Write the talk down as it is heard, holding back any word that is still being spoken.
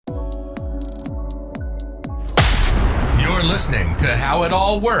You're listening to How It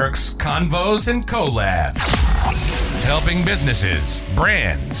All Works Convos and Collabs. Helping businesses,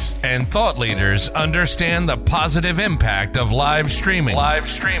 brands, and thought leaders understand the positive impact of live streaming.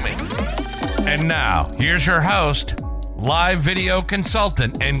 And now, here's your host, live video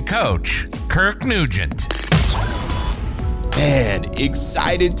consultant and coach, Kirk Nugent. Man,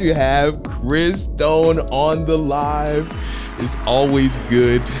 excited to have Chris Stone on the live. It's always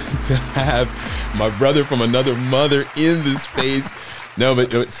good to have my brother from another mother in the space. No,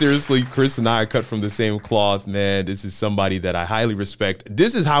 but seriously, Chris and I are cut from the same cloth, man. This is somebody that I highly respect.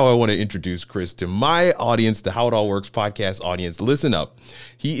 This is how I want to introduce Chris to my audience, the How It All Works podcast audience. Listen up.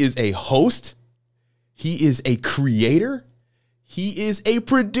 He is a host. He is a creator. He is a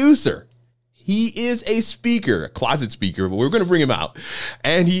producer. He is a speaker, a closet speaker, but we're going to bring him out.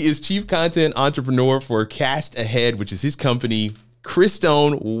 And he is chief content entrepreneur for Cast Ahead, which is his company. Chris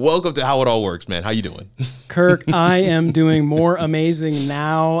Stone, welcome to How It All Works, man. How you doing? Kirk, I am doing more amazing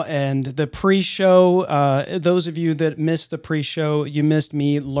now. And the pre-show, those of you that missed the pre-show, you missed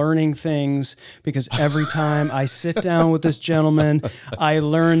me learning things, because every time I sit down with this gentleman, I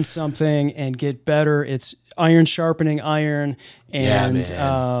learn something and get better. It's iron sharpening iron. And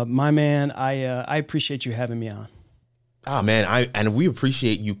my man, I appreciate you having me on. Oh, man, and we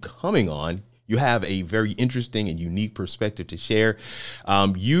appreciate you coming on. You have a very interesting and unique perspective to share. I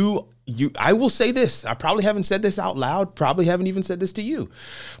will say this. I probably haven't said this out loud. Probably haven't even said this to you.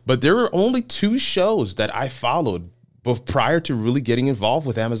 But there were only two shows that I followed prior to really getting involved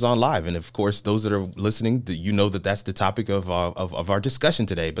with Amazon Live. And of course, those that are listening, you know that that's the topic of our discussion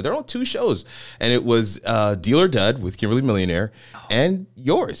today. But there are only two shows. And it was Deal or Dud with Kimberly Millionaire and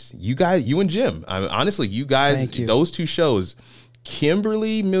yours. You and Jim. Honestly, you guys, those two shows,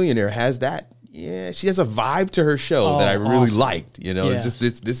 Kimberly Millionaire has that. Yeah, she has a vibe to her show that I really liked. You know, It's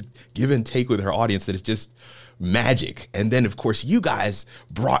just this give and take with her audience that is just magic. And then, of course, you guys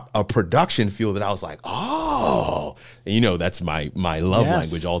brought a production feel that I was like, oh, and you know, that's my love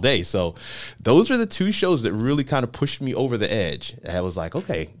language all day. So those are the two shows that really kind of pushed me over the edge. I was like,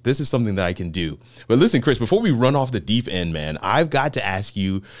 okay, this is something that I can do. But listen, Chris, before we run off the deep end, man, I've got to ask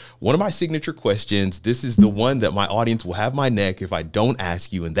you one of my signature questions. This is the one that my audience will have my neck if I don't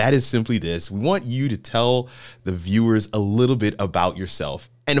ask you. And that is simply this. We want you to tell the viewers a little bit about yourself.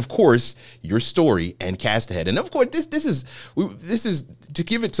 And of course, your story and Cast Ahead. And of course, this is to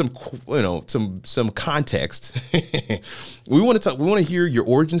give it some context. We want to hear your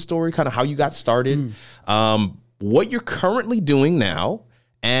origin story, kind of how you got started, what you're currently doing now,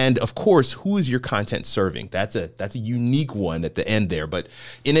 and of course, who is your content serving? That's a unique one at the end there. But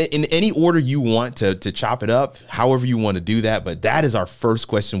in any order you want to chop it up, however you want to do that. But that is our first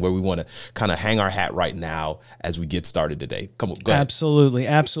question, where we want to kind of hang our hat right now as we get started today. Come on, go ahead.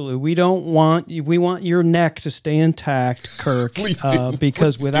 Absolutely. We want your neck to stay intact, Kirk. Please do.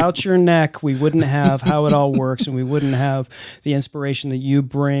 Because without your neck, we wouldn't have How It All Works, and we wouldn't have the inspiration that you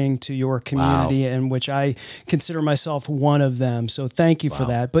bring to your community, and which I consider myself one of them. So thank you for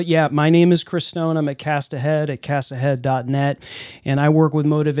that. But yeah, my name is Chris Stone. I'm at Cast Ahead at castahead.net, and I work with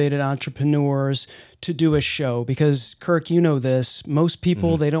motivated entrepreneurs to do a show, because Kirk, you know this, most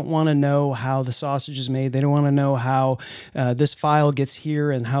people, they don't want to know how the sausage is made. They don't want to know how this file gets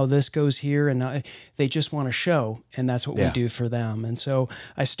here and how this goes here. And they just want a show. And that's what we do for them. And so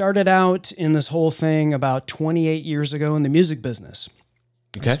I started out in this whole thing about 28 years ago in the music business.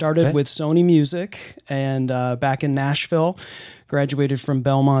 I started with Sony Music, and back in Nashville, graduated from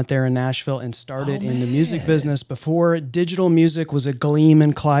Belmont there in Nashville, and started in the music business before digital music was a gleam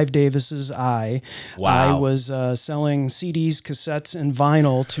in Clive Davis's eye. I was selling CDs, cassettes, and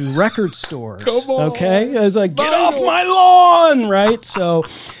vinyl to record stores. Okay, I was like, get off my lawn, right? So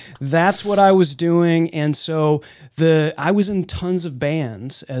that's what I was doing, and so I was in tons of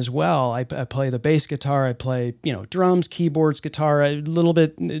bands as well. I play the bass guitar. I play, drums, keyboards, guitar. A little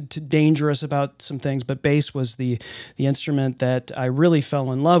bit dangerous about some things, but bass was the instrument that I really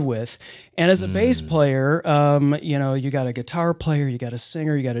fell in love with. And as a bass player, you got a guitar player, you got a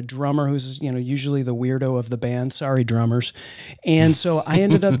singer, you got a drummer who's usually the weirdo of the band. Sorry, drummers. And so I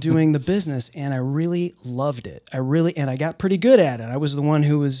ended up doing the business, and I really loved it. And I got pretty good at it. I was the one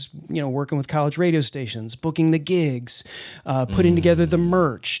who was working with college radio stations, booking the gigs, putting together the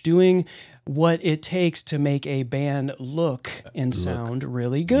merch, doing what it takes to make a band look and sound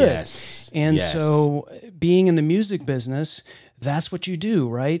really good. So being in the music business, that's what you do,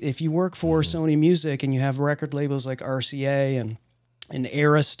 right? If you work for Sony Music and you have record labels like RCA and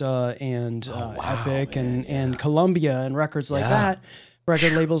Arista and Epic and Columbia and records like that,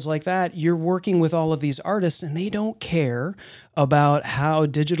 record labels like that, you're working with all of these artists and they don't care about how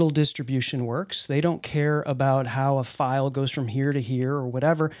digital distribution works. They don't care about how a file goes from here to here or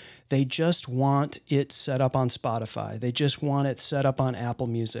whatever. They just want it set up on Spotify. They just want it set up on Apple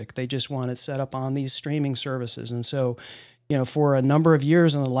Music. They just want it set up on these streaming services. And so, for a number of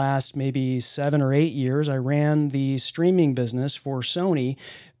years, in the last maybe 7 or 8 years, I ran the streaming business for Sony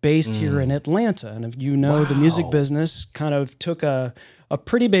based here in Atlanta. And if you know, the music business kind of took a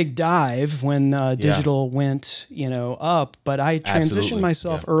pretty big dive when digital went, up. But I transitioned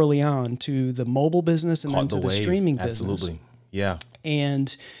myself early on to the mobile business and then to the streaming business. Absolutely. Yeah.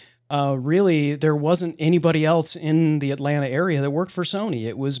 And really, there wasn't anybody else in the Atlanta area that worked for Sony.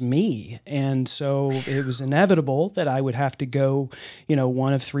 It was me. And so it was inevitable that I would have to go,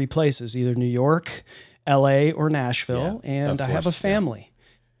 one of 3 places, either New York, LA, or Nashville. And I have a family.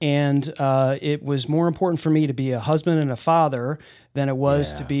 And it was more important for me to be a husband and a father than it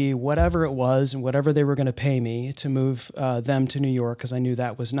was to be whatever it was and whatever they were going to pay me to move them to New York, because I knew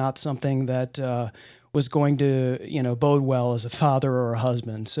that was not something that was going to, bode well as a father or a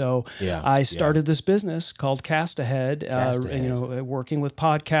husband. So I started this business called Cast Ahead, working with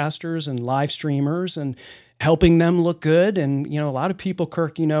podcasters and live streamers and helping them look good. And, a lot of people,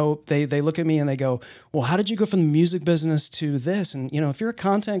 Kirk, they look at me and they go, well, how did you go from the music business to this? And, if you're a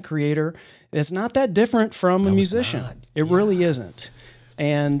content creator, it's not that different from a musician. It really isn't.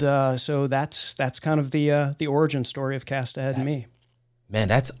 And so that's kind of the origin story of Cast Ahead and me. Man,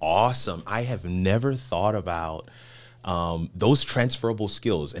 that's awesome. I have never thought about those transferable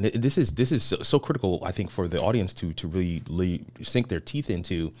skills. And this is so critical, I think, for the audience to really sink their teeth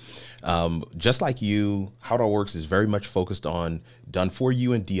into. Just like you, How It All Works is very much focused on done for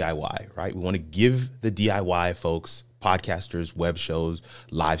you and DIY, right? We want to give the DIY folks, podcasters, web shows,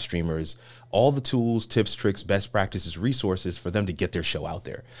 live streamers, all the tools, tips, tricks, best practices, resources for them to get their show out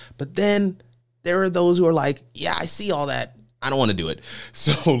there. But then there are those who are like, yeah, I see all that. I don't want to do it.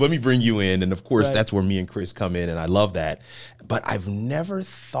 So let me bring you in. And of course, that's where me and Chris come in. And I love that. But I've never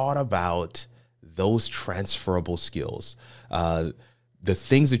thought about those transferable skills. The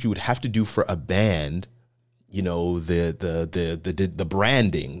things that you would have to do for a band, the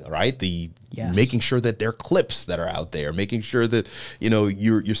branding, right? The making sure that there are clips that are out there, making sure that,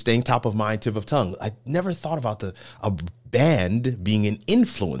 you're staying top of mind, tip of tongue. I never thought about a band being an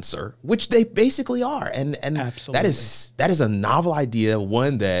influencer, which they basically are. And Absolutely. that is a novel idea,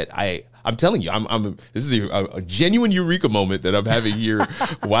 one that I'm telling you, this is a genuine eureka moment that I'm having here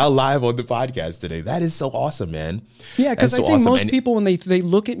while live on the podcast today. That is so awesome, man. Yeah, because I think most people, when they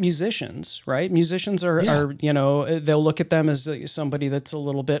look at musicians, right? Musicians are they'll look at them as somebody that's a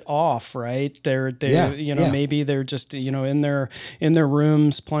little bit off, right? Maybe they're just in their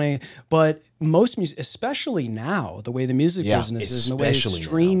rooms playing, but most music, especially now, the way the music business is and the way it's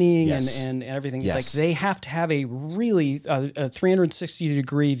streaming and everything, like they have to have a really a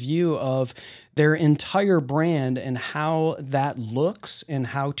 360-degree view of their entire brand and how that looks and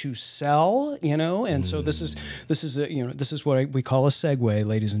how to sell, and so this is what we call a segue,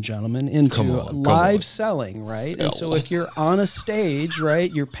 ladies and gentlemen, into live selling, right? And so if you're on a stage,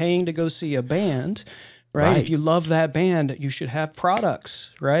 right, you're paying to go see a band. Right? If you love that band, you should have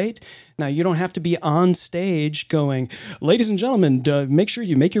products, right? Now, you don't have to be on stage going, ladies and gentlemen, make sure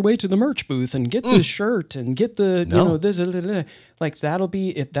you make your way to the merch booth and get this shirt and get the, this. Like,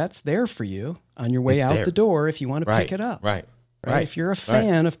 that's there for you on your way out the door if you want to pick it up. Right. If you're a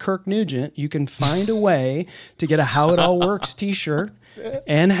fan of Kirk Nugent, you can find a way to get a How It All Works t-shirt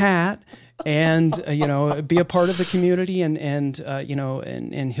and hat and be a part of the community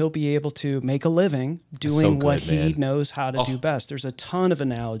and he'll be able to make a living doing what he knows how to do best. There's a ton of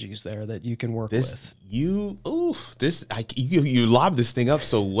analogies there that you can work with. You lobbed this thing up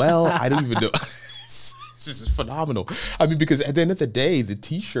so well. I don't even know. This is phenomenal. I mean, because at the end of the day, the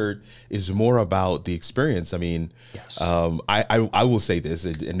t-shirt is more about the experience. I mean, I will say this,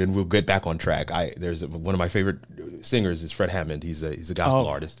 and then we'll get back on track. There's one of my favorite singers is Fred Hammond. He's a gospel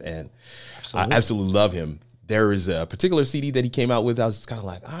artist, and I absolutely love him. There is a particular CD that he came out with. I was kind of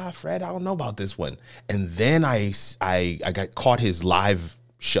like, Fred, I don't know about this one. And then I got caught his live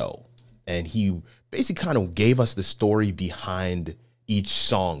show, and he basically kind of gave us the story behind each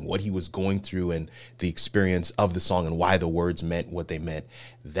song, what he was going through and the experience of the song and why the words meant what they meant.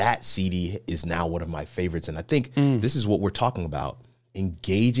 That CD is now one of my favorites. And I think this is what we're talking about,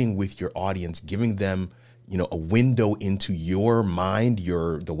 engaging with your audience, giving them, a window into your mind,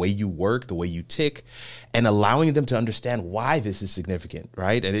 the way you work, the way you tick, and allowing them to understand why this is significant,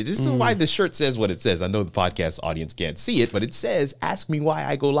 right? And this is why the shirt says what it says. I know the podcast audience can't see it, but it says, "Ask me why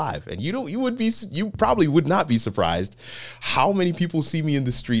I go live." And you probably would not be surprised how many people see me in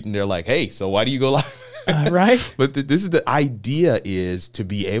the street and they're like, "Hey, so why do you go live?" Right. But this is the idea, is to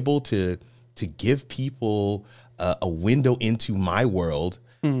be able to give people a window into my world,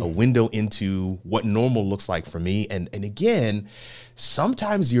 a window into what normal looks like for me. And again,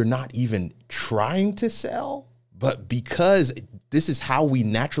 sometimes you're not even trying to sell, but because this is how we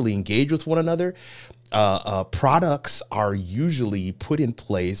naturally engage with one another, products are usually put in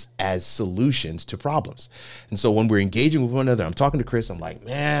place as solutions to problems. And so when we're engaging with one another, I'm talking to Chris, I'm like,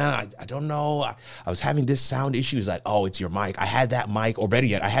 "Man, I don't know. I was having this sound issue." He's like, "Oh, it's your mic. I had that mic, or better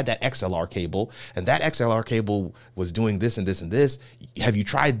yet, I had that XLR cable, and that XLR cable was doing this and this and this. Have you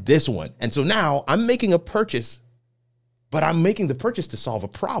tried this one?" And so now I'm making a purchase, but I'm making the purchase to solve a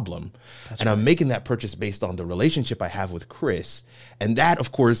problem. And I'm making that purchase based on the relationship I have with Chris. And that,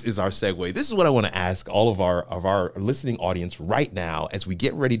 of course, is our segue. This is what I want to ask all of our listening audience right now as we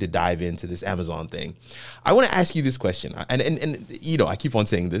get ready to dive into this Amazon thing. I want to ask you this question. And I keep on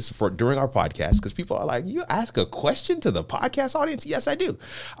saying this during our podcast because people are like, "You ask a question to the podcast audience?" Yes, I do.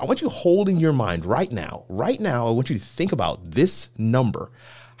 I want you to hold in your mind right now, I want you to think about this number.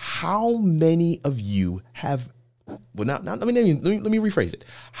 How many of you have... Well, now let me rephrase it.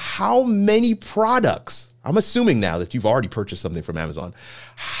 How many products, I'm assuming now that you've already purchased something from Amazon,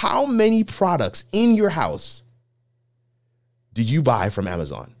 how many products in your house did you buy from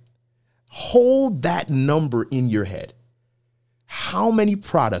Amazon? Hold that number in your head. How many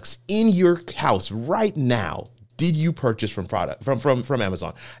products in your house right now did you purchase from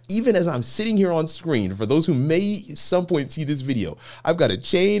Amazon? Even as I'm sitting here on screen, for those who may at some point see this video, I've got a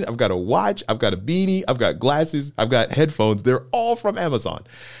chain, I've got a watch, I've got a beanie, I've got glasses, I've got headphones. They're all from Amazon.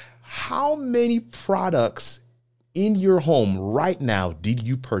 How many products in your home right now did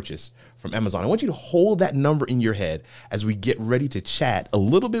you purchase from Amazon? I want you to hold that number in your head as we get ready to chat a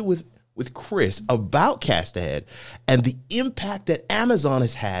little bit with Chris about Cast Ahead and the impact that Amazon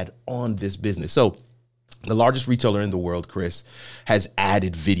has had on this business. So, the largest retailer in the world, Chris, has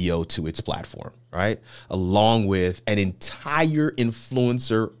added video to its platform, right? Along with an entire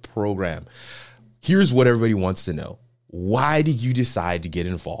influencer program. Here's what everybody wants to know. Why did you decide to get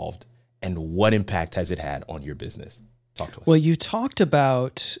involved, and what impact has it had on your business? Talk to us. Well, you talked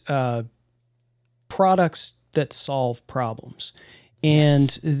about products that solve problems.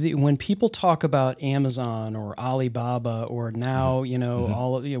 And when people talk about Amazon or Alibaba or now,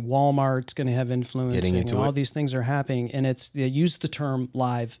 all of Walmart's going to have influence, and all these things are happening, and they use the term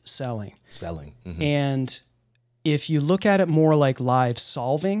live selling. And if you look at it more like live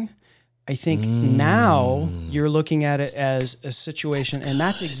solving, I think now you're looking at it as a situation, and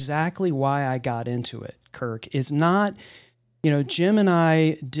that's exactly why I got into it, Kirk. It's not, Jim and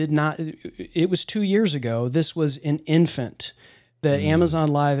I did not, it was 2 years ago. This was an infant. The Amazon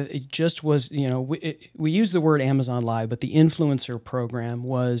Live, it just was, we use the word Amazon Live, but the influencer program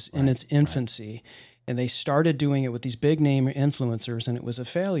was in its infancy. And they started doing it with these big name influencers, and it was a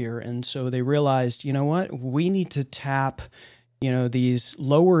failure. And so they realized, you know what, we need to tap, these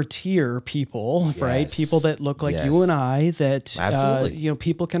lower tier people, right? People that look like you and I, that,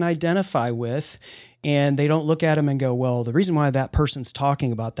 people can identify with. And they don't look at them and go, well, the reason why that person's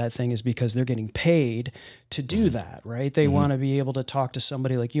talking about that thing is because they're getting paid to do that, right? They want to be able to talk to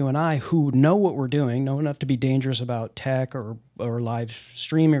somebody like you and I who know what we're doing, know enough to be dangerous about tech or live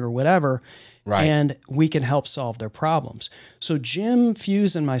streaming or whatever, and we can help solve their problems. So Jim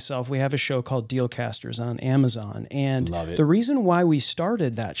Fuse and myself, we have a show called Dealcasters on Amazon. And the reason why we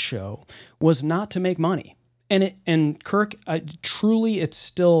started that show was not to make money. And Kirk, truly, it's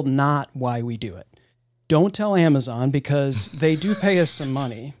still not why we do it. Don't tell Amazon, because they do pay us some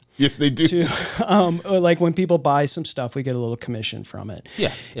money. Yes, they do. Like when people buy some stuff, we get a little commission from it.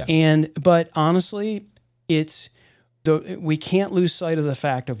 Yeah. But honestly, we can't lose sight of the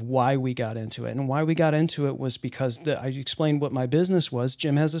fact of why we got into it. And why we got into it was because I explained what my business was.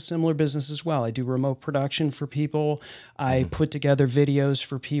 Jim has a similar business as well. I do remote production for people. I put together videos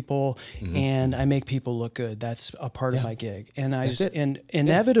for people, and I make people look good. That's a part of my gig. And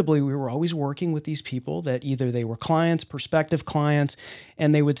inevitably, we were always working with these people that either they were clients, prospective clients,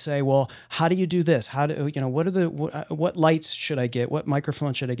 and they would say, well, how do you do this? What lights should I get? What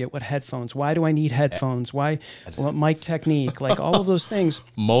microphone should I get? What headphones? Why do I need headphones? What mic technique? Like all of those things.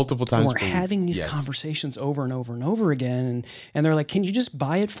 Multiple times. And we're having these conversations over and over and over again. And they're like, can you just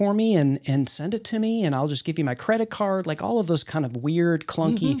buy it for me and send it to me? And I'll just give you my credit card. Like all of those kind of weird,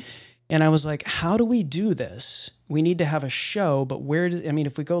 clunky. And I was like, how do we do this? We need to have a show, but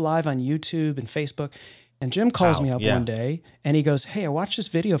if we go live on YouTube and Facebook, and Jim calls me up one day and he goes, hey, I watched this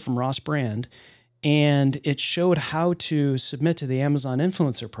video from Ross Brand and it showed how to submit to the Amazon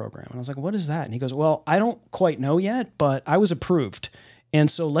Influencer Program. And I was like, what is that? And he goes, well, I don't quite know yet, but I was approved.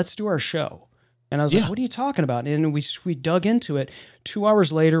 And so let's do our show. And I was like, what are you talking about? And we dug into it. 2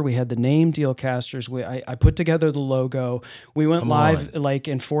 hours later, we had the name Dealcasters. I put together the logo. We went live like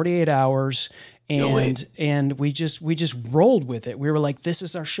in 48 hours. And we just rolled with it. We were like, this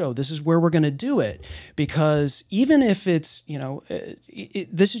is our show. This is where we're going to do it. Because even if it's,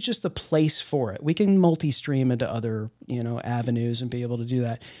 this is just the place for it. We can multi-stream into other, avenues and be able to do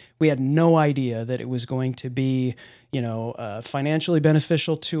that. We had no idea that it was going to be, financially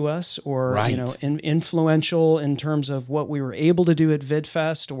beneficial to us or, influential in terms of what we were able to do at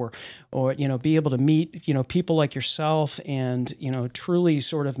VidFest or be able to meet, people like yourself and, truly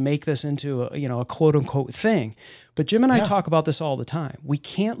sort of make this into a quote unquote thing. But Jim and I talk about this all the time. We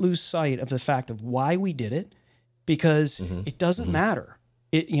can't lose sight of the fact of why we did it because it doesn't matter.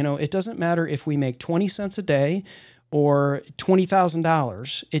 It doesn't matter if we make 20 cents a day or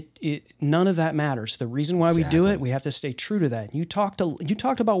 $20,000. It none of that matters. The reason why we do it, we have to stay true to that. You talked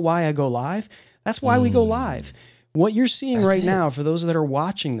about why I go live. That's why we go live. What you're seeing now, for those that are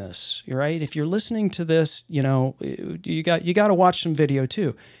watching this, right? If you're listening to this, you got to watch some video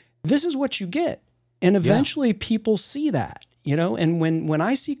too. This is what you get, and eventually people see that. And when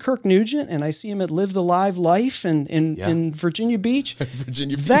I see Kirk Nugent and I see him at Live the Live Life in Virginia Beach,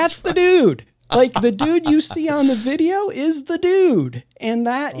 that's the dude. Like the dude you see on the video is the dude. And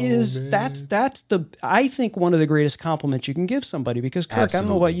that's I think one of the greatest compliments you can give somebody because Kirk, Absolutely. I don't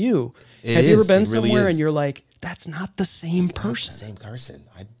know about you. Have you ever been somewhere and you're like, that's not the same person. Same person.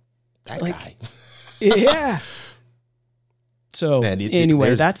 That guy. Yeah. So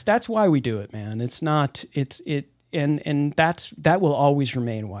anyway, that's why we do it, man. And that will always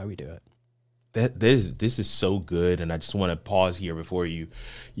remain why we do it. This is so good, and I just want to pause here before you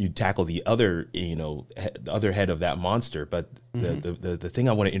tackle the other the other head of that monster. But the thing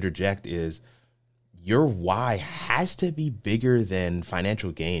I want to interject is your why has to be bigger than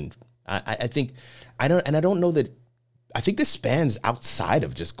financial gain. I think I don't know that. I think this spans outside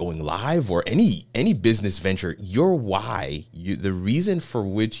of just going live or any business venture. Your why, the reason for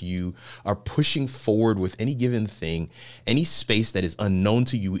which you are pushing forward with any given thing, any space that is unknown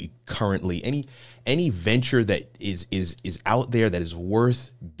to you currently, any venture that is out there that is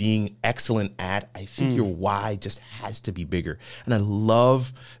worth being excellent at. I think your why just has to be bigger. And I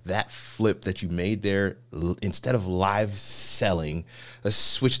love that flip that you made there. Instead of live selling, let's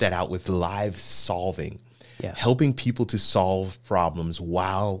switch that out with live solving. Yes. Helping people to solve problems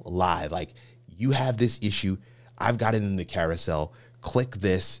while live. Like, you have this issue, I've got it in the carousel, click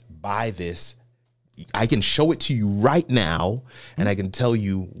this, buy this. I can show it to you right now, and I can tell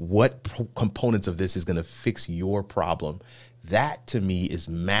you what components of this is going to fix your problem. That, to me, is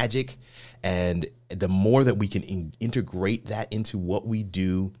magic. And the more that we can integrate that into what we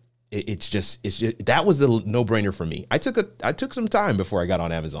do, it's just that was the no-brainer for me. I took some time before I got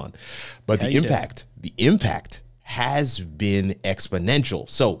on Amazon, but the impact has been exponential.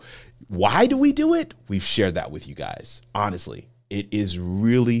 So why do we do it? We've shared that with you guys. Honestly, it is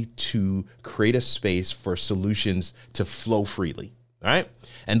really to create a space for solutions to flow freely. All right.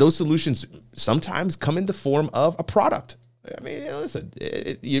 And those solutions sometimes come in the form of a product. I mean, listen,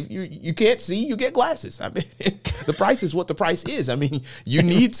 you can't see, you get glasses. I mean, the price is what the price is. I mean, you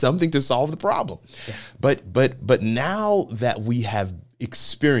need something to solve the problem. Yeah. But now that we have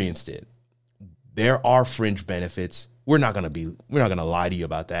experienced it, there are fringe benefits. We're not going to lie to you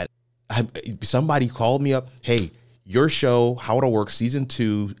about that. Somebody called me up. Hey, your show, How It All Works, season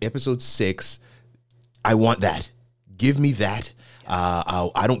 2, episode 6. I want that. Give me that.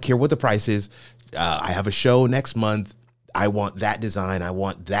 I don't care what the price is. I have a show next month. I want that design. I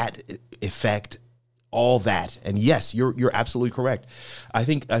want that effect, all that. And yes, you're absolutely correct. I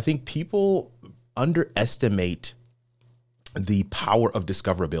think people underestimate the power of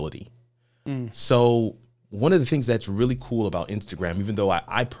discoverability. So one of the things that's really cool about Instagram, even though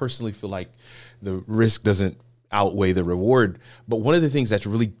I personally feel like the risk doesn't outweigh the reward, but one of the things that's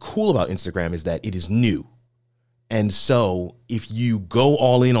really cool about Instagram is that it is new. And so if you go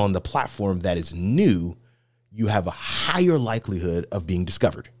all in on the platform that is new, you have a higher likelihood of being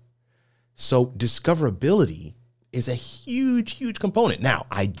discovered. So discoverability is a huge, huge component. Now,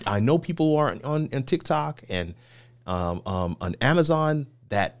 I know people who are on TikTok and on Amazon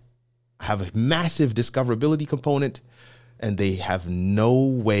that have a massive discoverability component, and they have no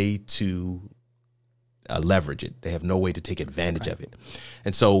way to leverage it. They have no way to take advantage of it.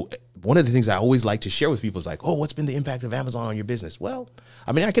 And so one of the things I always like to share with people is like, oh, what's been the impact of Amazon on your business? Well,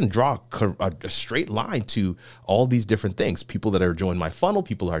 I mean, I can draw a straight line to all these different things. People that are joining my funnel,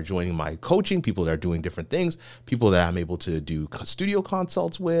 people that are joining my coaching, people that are doing different things, people that I'm able to do studio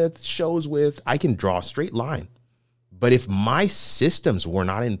consults with, shows with. I can draw a straight line. But if my systems were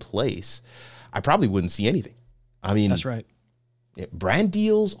not in place, I probably wouldn't see anything. I mean, that's right. Brand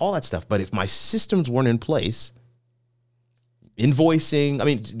deals, all that stuff. But if my systems weren't in place, invoicing, I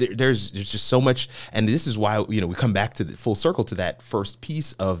mean, there's just so much. And this is why, we come back to the full circle to that first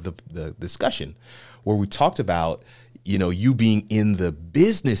piece of the discussion where we talked about, you being in the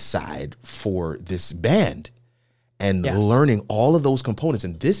business side for this band and learning all of those components.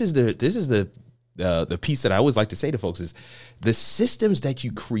 And this is the piece that I always like to say to folks is the systems that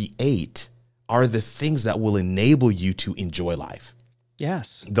you create are the things that will enable you to enjoy life.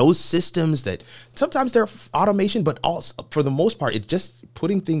 Yes. Those systems that sometimes they're automation, but also for the most part, it's just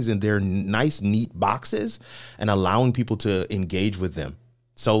putting things in their nice, neat boxes and allowing people to engage with them.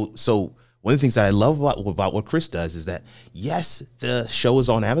 So one of the things that I love about what Chris does is that, yes, the show is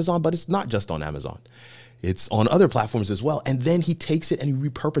on Amazon, but it's not just on Amazon. It's on other platforms as well. And then he takes it and he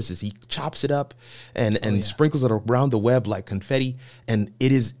repurposes. He chops it up and sprinkles it around the web like confetti. And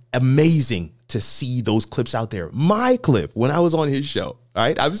it is amazing to see those clips out there. My clip, when I was on his show,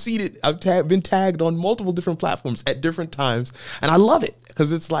 right? I've seen it. I've been tagged on multiple different platforms at different times. And I love it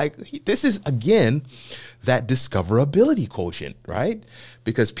because it's like, this is, again, that discoverability quotient, right?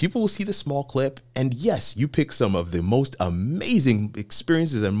 Because people will see the small clip. And yes, you pick some of the most amazing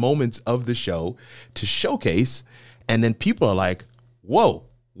experiences and moments of the show to showcase. And then people are like, whoa,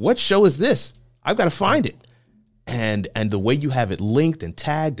 what show is this? I've got to find it. And the way you have it linked and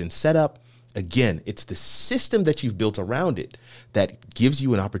tagged and set up, again, it's the system that you've built around it that gives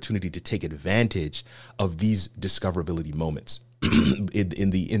you an opportunity to take advantage of these discoverability moments.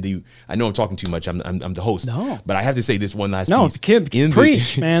 I know I'm talking too much. I'm the host. No, but I have to say this one last piece. No, kid,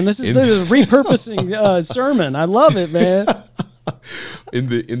 preach, man. This is a repurposing sermon. I love it, man.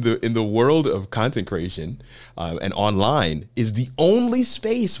 In the world of content creation and online is the only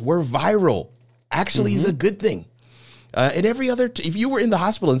space where viral actually is a good thing. And every other, if you were in the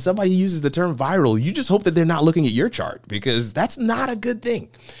hospital and somebody uses the term viral, you just hope that they're not looking at your chart because that's not a good thing.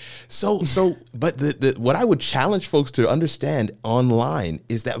 But what I would challenge folks to understand online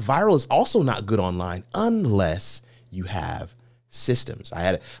is that viral is also not good online unless you have systems.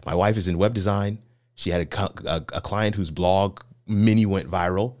 My wife is in web design. She had a client whose blog mini went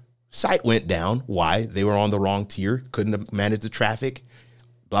viral. Site went down. Why? They were on the wrong tier. Couldn't manage the traffic.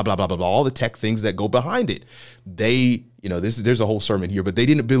 Blah, blah, blah, blah, blah, all the tech things that go behind it. There's a whole sermon here, but they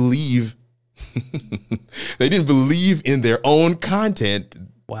didn't believe, in their own content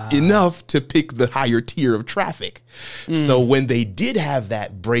enough to pick the higher tier of traffic. So when they did have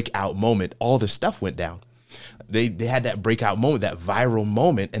that breakout moment, all their stuff went down. They had that breakout moment, that viral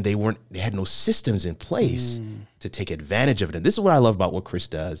moment, and they had no systems in place to take advantage of it. And this is what I love about what Chris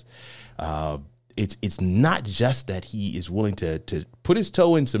does. It's not just that he is willing to put his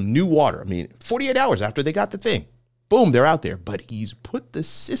toe in some new water. I mean, 48 hours after they got the thing, boom, they're out there. But he's put the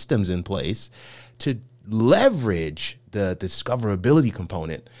systems in place to leverage the discoverability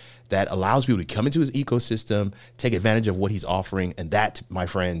component that allows people to come into his ecosystem, take advantage of what he's offering. And that, my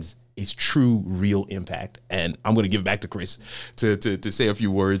friends, is true, real impact. And I'm going to give it back to Chris to say a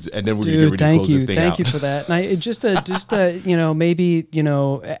few words, and then we're going to get ready to close this thing out. Thank you for that. And I just maybe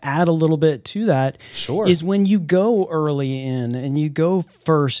add a little bit to that. Sure. Is when you go early in and you go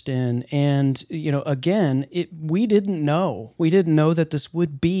first in, and again, we didn't know that this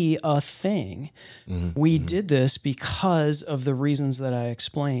would be a thing. We did this because of the reasons that I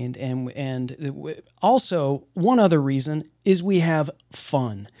explained, and also one other reason is we have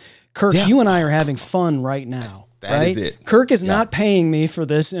fun. Kirk, you and I are having fun right now. That is it. Kirk is not paying me for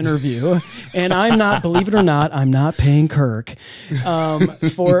this interview, and I'm not, believe it or not, I'm not paying Kirk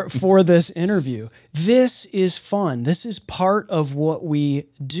for this interview. This is fun. This is part of what we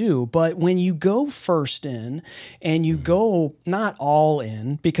do. But when you go first in and you go not all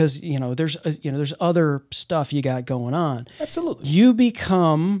in, because there's other stuff you got going on. Absolutely. You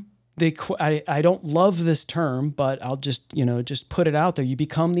become I don't love this term, but I'll just put it out there. You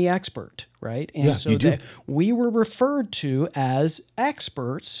become the expert, right? And so we were referred to as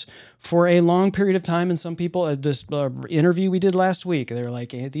experts for a long period of time. And some people at this interview we did last week, they're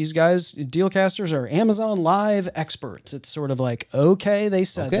like, hey, these guys, Dealcasters, are Amazon Live experts. It's sort of like, okay, they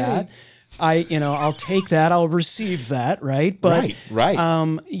said that. I'll take that. I'll receive that, right? But right.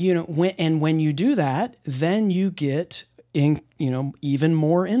 when you do that, then you get even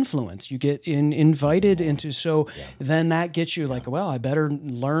more influence. You get invited into, so then that gets you like, well, I better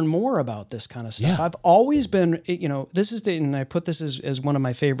learn more about this kind of stuff. Yeah. I've always been, this is and I put this as one of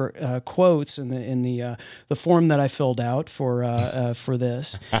my favorite quotes in the form that I filled out for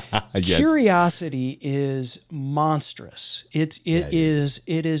this. Yes. Curiosity is monstrous. It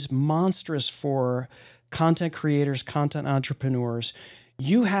is monstrous for content creators, content entrepreneurs.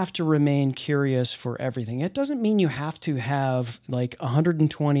 You have to remain curious for everything. It doesn't mean you have to have like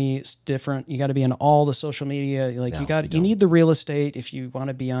 120 different, you got to be on all the social media. You need the real estate if you want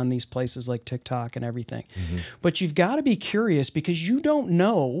to be on these places like TikTok and everything. Mm-hmm. But you've got to be curious because you don't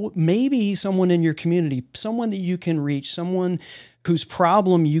know, maybe someone in your community, someone that you can reach, someone whose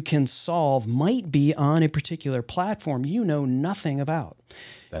problem you can solve might be on a particular platform you know nothing about.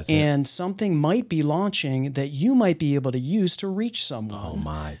 And something might be launching that you might be able to use to reach someone. Oh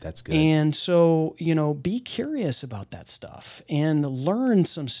my, that's good. And so, be curious about that stuff and learn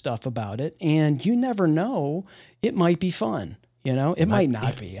some stuff about it. And you never know, it might be fun. It might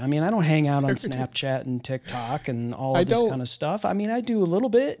not be. I mean, I don't hang out on Snapchat and TikTok and all of this kind of stuff. I mean, I do a little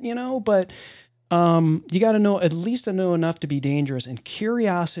bit, but you got to know, at least to know enough to be dangerous. And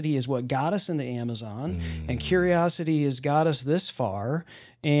curiosity is what got us into Amazon, and curiosity has got us this far.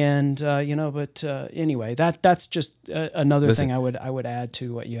 And anyway, that's just another thing I would add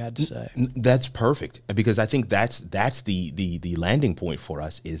to what you had to say. That's perfect, because I think that's the landing point for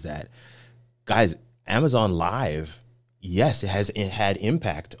us is that, guys, Amazon Live, yes, it had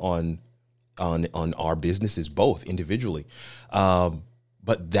impact on our businesses both individually,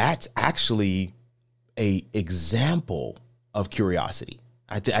 but that's actually a example of curiosity.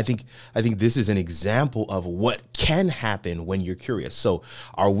 I think this is an example of what can happen when you're curious. So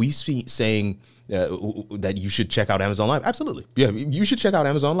are we saying that you should check out Amazon Live? Absolutely. Yeah, you should check out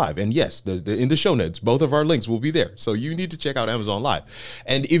Amazon Live. And yes, in the show notes, both of our links will be there. So you need to check out Amazon Live.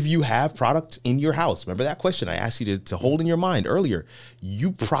 And if you have product in your house, remember that question I asked you to hold in your mind earlier,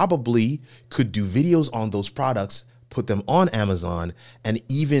 you probably could do videos on those products, put them on Amazon, and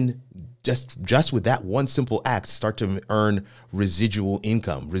even just with that one simple act, start to earn residual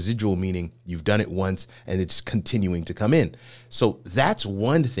income. Residual meaning you've done it once and it's continuing to come in. So that's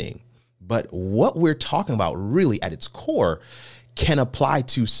one thing. But what we're talking about really at its core can apply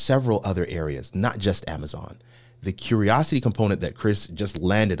to several other areas, not just Amazon. The curiosity component that Chris just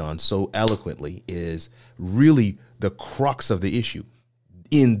landed on so eloquently is really the crux of the issue.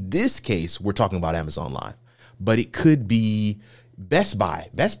 In this case, we're talking about Amazon Live, but it could be Best Buy.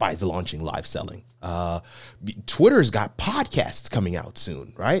 Best Buy is launching live selling. Twitter's got podcasts coming out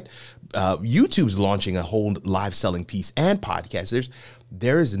soon, right? YouTube's launching a whole live selling piece and podcasts.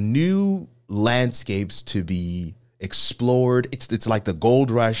 There's new landscapes to be explored. It's like the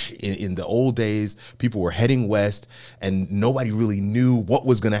gold rush in the old days. People were heading west and nobody really knew what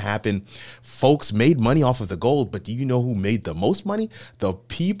was going to happen. Folks made money off of the gold, but do you know who made the most money? The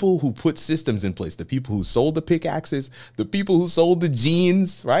people who put systems in place, the people who sold the pickaxes, the people who sold the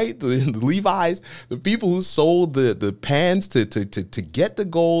jeans, right? The Levi's, the people who sold the pans to get the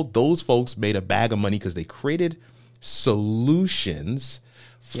gold. Those folks made a bag of money because they created solutions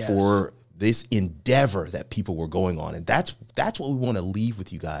for this endeavor that people were going on. And that's what we want to leave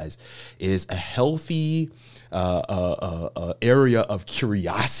with you guys, is a healthy area of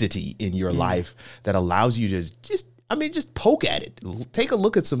curiosity in your life that allows you to just poke at it. Take a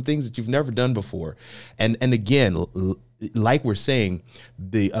look at some things that you've never done before. And again, like we're saying,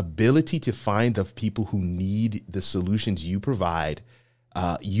 the ability to find the people who need the solutions you provide,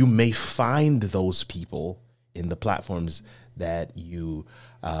 you may find those people in the platforms that you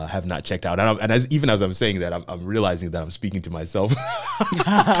have not checked out. Even as I'm saying that, I'm realizing that I'm speaking to myself.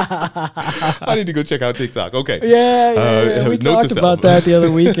 I need to go check out TikTok. Okay. Yeah. We talked about that the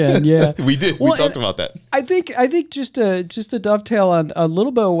other weekend. Yeah, we did. Well, we talked about that. I think just to dovetail on a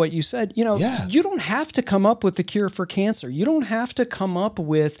little bit of what you said, you don't have to come up with the cure for cancer. You don't have to come up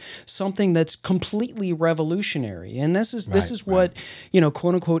with something that's completely revolutionary. And this is what,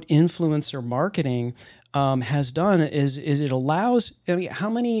 quote unquote influencer marketing has done is it allows. I mean, how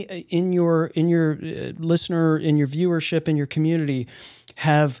many in your listener, in your viewership, in your community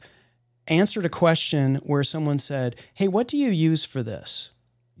have answered a question where someone said, "Hey, what do you use for this?"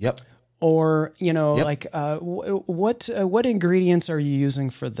 Yep. Or, what ingredients are you using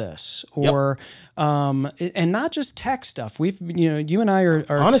for this? Or, and not just tech stuff. You and I are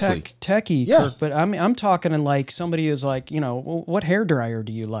honestly techie, Kirk, but I'm talking in like somebody who's like, what hair dryer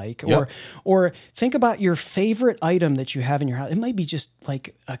do you like? Or think about your favorite item that you have in your house. It might be just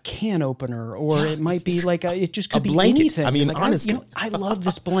like a can opener, or it might be like it just could be blanket. anything. I mean, like, honestly, I love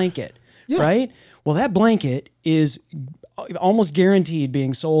this blanket, right? Well, that blanket is almost guaranteed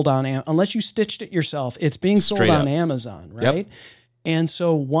being sold on, unless you stitched it yourself, it's being sold on Amazon, right? Yep. And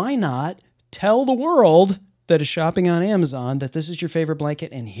so why not tell the world that is shopping on Amazon that this is your favorite blanket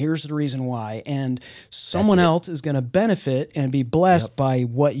and here's the reason why. And someone else is going to benefit and be blessed by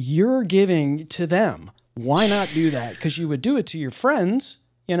what you're giving to them. Why not do that? Because you would do it to your friends,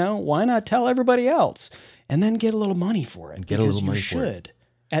 why not tell everybody else and then get a little money for it? Get a little money for it.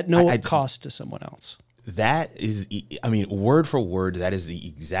 At no cost to someone else. That is, word for word, that is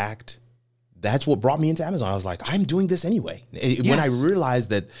that's what brought me into Amazon. I was like, I'm doing this anyway. When I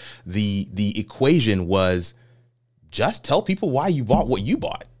realized that the equation was just tell people why you bought what you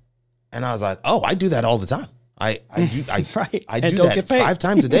bought. And I was like, oh, I do that all the time. I do that 5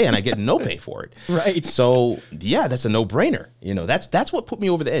 times a day and I get no pay for it. Right. So yeah, that's a no-brainer. That's what put me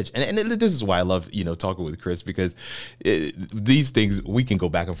over the edge. And this is why I love, talking with Chris, because these things, we can go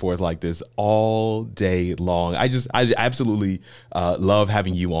back and forth like this all day long. I absolutely love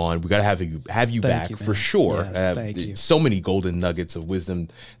having you on. We got to have you back for sure. Yes, thank you. So many golden nuggets of wisdom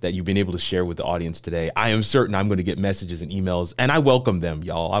that you've been able to share with the audience today. I am certain I'm going to get messages and emails, and I welcome them,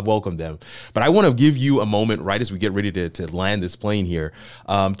 y'all. I welcome them. But I want to give you a moment right as we get ready to land this plane here,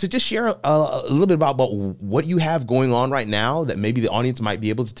 to just share a little bit about what you have going on right now that maybe the audience might be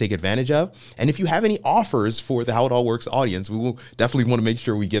able to take advantage of. And if you have any offers for the How It All Works audience, we will definitely want to make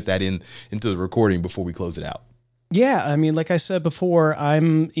sure we get that into the recording before we close it out. Yeah, like I said before,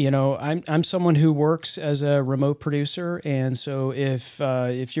 I'm someone who works as a remote producer, and so if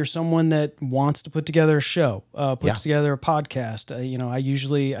you're someone that wants to put together a show, together a podcast,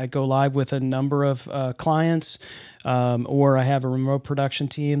 I go live with a number of clients, or I have a remote production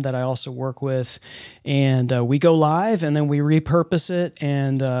team that I also work with, and we go live and then we repurpose it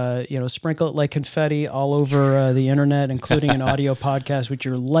and sprinkle it like confetti all over the internet, including an audio podcast, which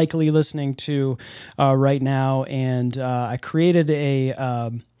you're likely listening to right now. And I created a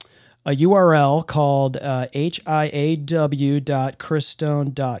URL called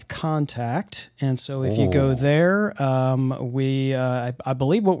hiaw.chrisstone.contact. And so if you go there, I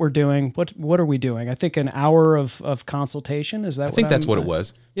believe what we're doing, what are we doing? I think an hour of consultation. Is that I think that's what it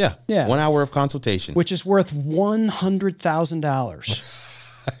was. Yeah. 1 hour of consultation. Which is worth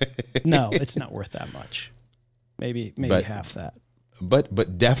 $100,000. No, it's not worth that much. Maybe half that.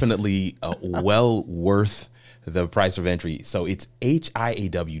 But definitely well worth the price of entry. So it's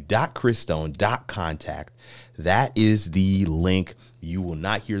hiaw.chrisstone.contact. That is the link. You will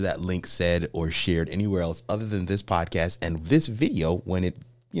not hear that link said or shared anywhere else other than this podcast and this video when it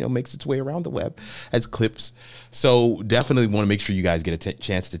makes its way around the web as clips. So definitely want to make sure you guys get a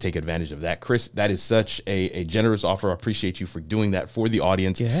chance to take advantage of that. Chris, that is such a generous offer. I appreciate you for doing that for the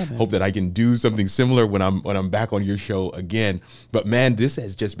audience. Yeah, hope that I can do something similar when I'm back on your show again. But man, this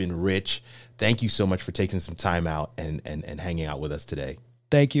has just been rich. Thank you so much for taking some time out and hanging out with us today.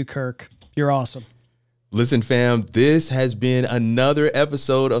 Thank you, Kirk. You're awesome. Listen, fam, this has been another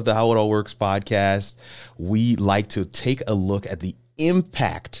episode of the How It All Works podcast. We like to take a look at the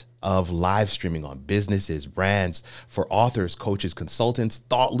impact of live streaming on businesses, brands, for authors, coaches, consultants,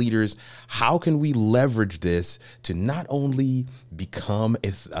 thought leaders. How can we leverage this to not only become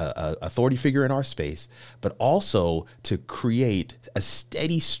an authority figure in our space, but also to create a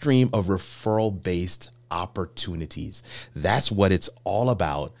steady stream of referral-based opportunities? That's what it's all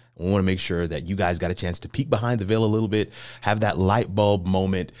about. We want to make sure that you guys got a chance to peek behind the veil a little bit, have that light bulb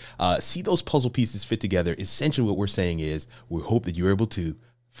moment, see those puzzle pieces fit together. Essentially what we're saying is we hope that you're able to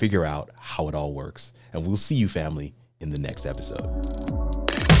figure out how it all works. And we'll see you, family, in the next episode.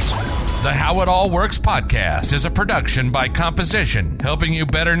 The How It All Works podcast is a production by Composition, helping you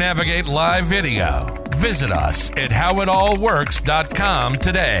better navigate live video. Visit us at howitallworks.com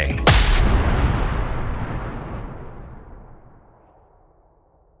today.